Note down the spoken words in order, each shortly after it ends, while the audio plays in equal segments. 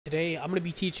Today, I'm going to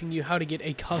be teaching you how to get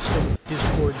a custom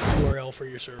Discord URL for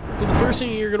your server. So the first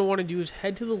thing you're going to want to do is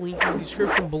head to the link in the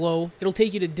description below. It'll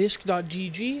take you to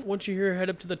disc.gg. Once you're here, head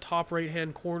up to the top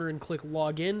right-hand corner and click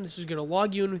login. This is going to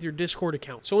log you in with your Discord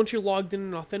account. So once you're logged in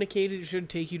and authenticated, it should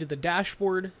take you to the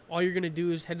dashboard. All you're going to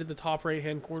do is head to the top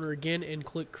right-hand corner again and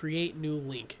click create new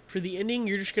link. For the ending,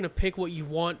 you're just going to pick what you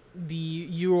want the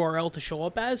URL to show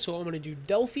up as. So I'm going to do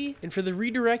Delphi. And for the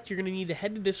redirect, you're going to need to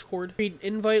head to Discord, create an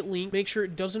invite link, make sure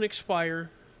it doesn't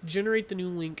expire, generate the new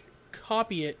link,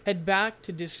 copy it, head back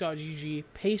to disc.gg,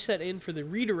 paste that in for the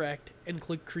redirect, and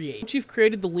click create. Once you've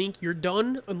created the link, you're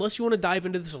done, unless you want to dive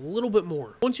into this a little bit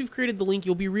more. Once you've created the link,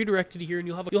 you'll be redirected here, and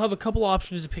you'll have a couple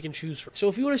options to pick and choose from. So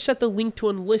if you want to set the link to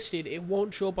unlisted, it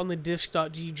won't show up on the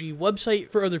disc.gg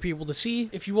website for other people to see.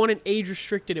 If you want it age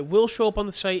restricted, it will show up on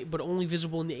the site, but only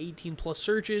visible in the 18+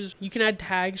 searches. You can add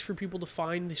tags for people to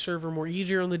find the server more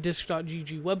easier on the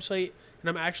disc.gg website, and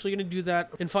I'm actually going to do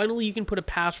that. And finally, you can put a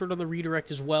password on the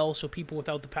redirect as well, so people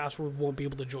without the password won't be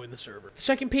able to join the server. The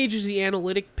second page is the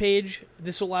Analytic Page.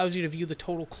 This allows you to view the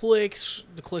total clicks,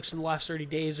 the clicks in the last 30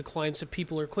 days, the clients that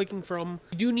people are clicking from.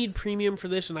 You do need premium for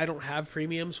this, and I don't have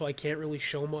premium, so I can't really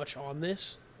show much on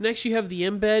this. Next, you have the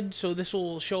Embed, so this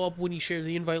will show up when you share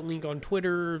the invite link on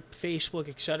Twitter, Facebook,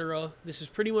 etc. This is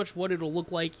pretty much what it'll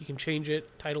look like. You can change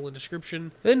it, title and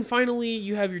description. Then finally,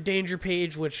 you have your danger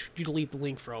page, which you delete the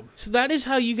link from. So that is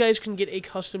how you guys can get a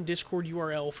custom Discord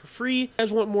URL for free. If you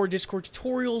guys want more Discord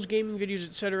tutorials, gaming videos,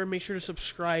 etc., make sure to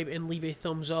subscribe and leave a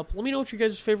thumbs up. Let me know what your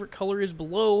guys' favorite color is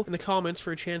below in the comments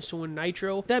for a chance to win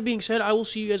Nitro. That being said, I will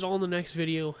see you guys all in the next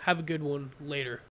video. Have a good one. Later.